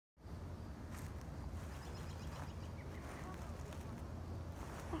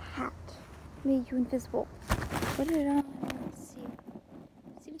hat. Made you invisible. Put it on. Let's see.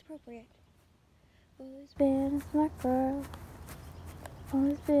 Seems appropriate. Always been a smart girl.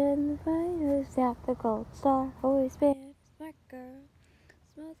 Always been the finest at the Gold Star. Always been a smart girl.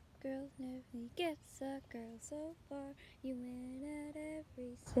 Smart girls never gets a girl so far. You win at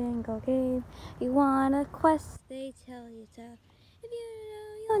every single game. You want a quest, they tell you to. If you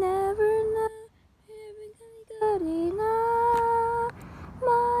know, you'll never know. You're never gonna be good enough.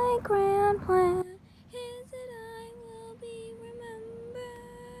 My grand plan is that I will be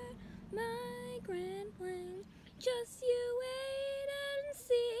remembered. My grand plan, just you wait and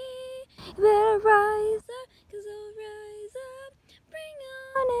see. You better rise up, 'cause I'll rise up. Bring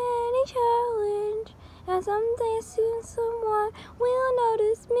on any challenge, and someday soon someone will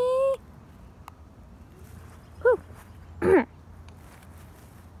notice me. Whew.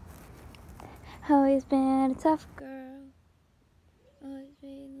 Always been a tough girl. Always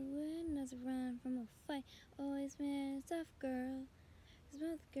been the win as I run from a fight. Always been a tough girl. 'Cause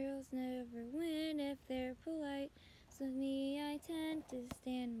most girls never win if they're polite. So me, I tend to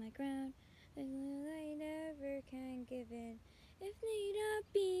stand my ground. And I never can give in. It may not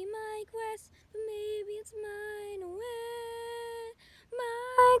be my quest, but maybe it's mine to win.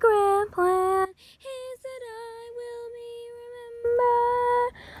 My grand plan is that I will be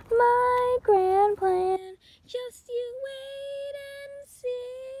remembered. My grand plan, just you wait and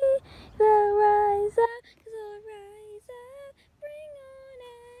see. Better rise up, 'cause I'll rise up. Bring on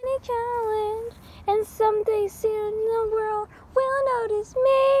any challenge, and someday soon the world will notice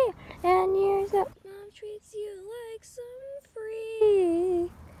me. And years up, mom treats you like some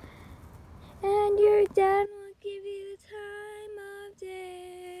free, and your dad won't give you the time of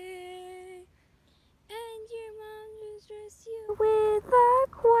day, and your mom will stress you with a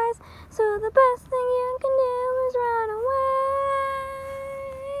quest. So the best thing you can do is run away.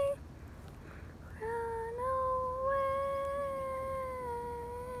 Run away.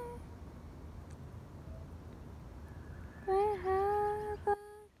 I have a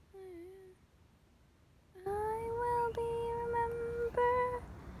plan. I will be remembered.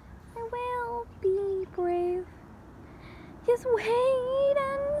 I will be brave. Just wait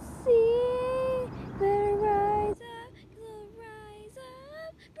and see. Better rise up, 'cause I'll rise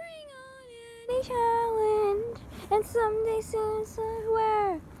up. Bring on any challenge, and someday soon,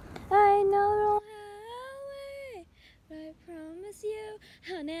 somewhere, I know it'll have a way. But I promise you,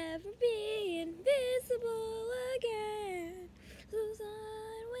 I'll never be invisible again. So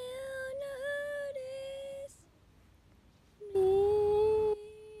someone will notice me.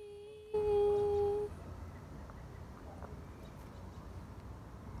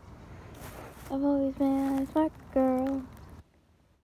 I've always been a smart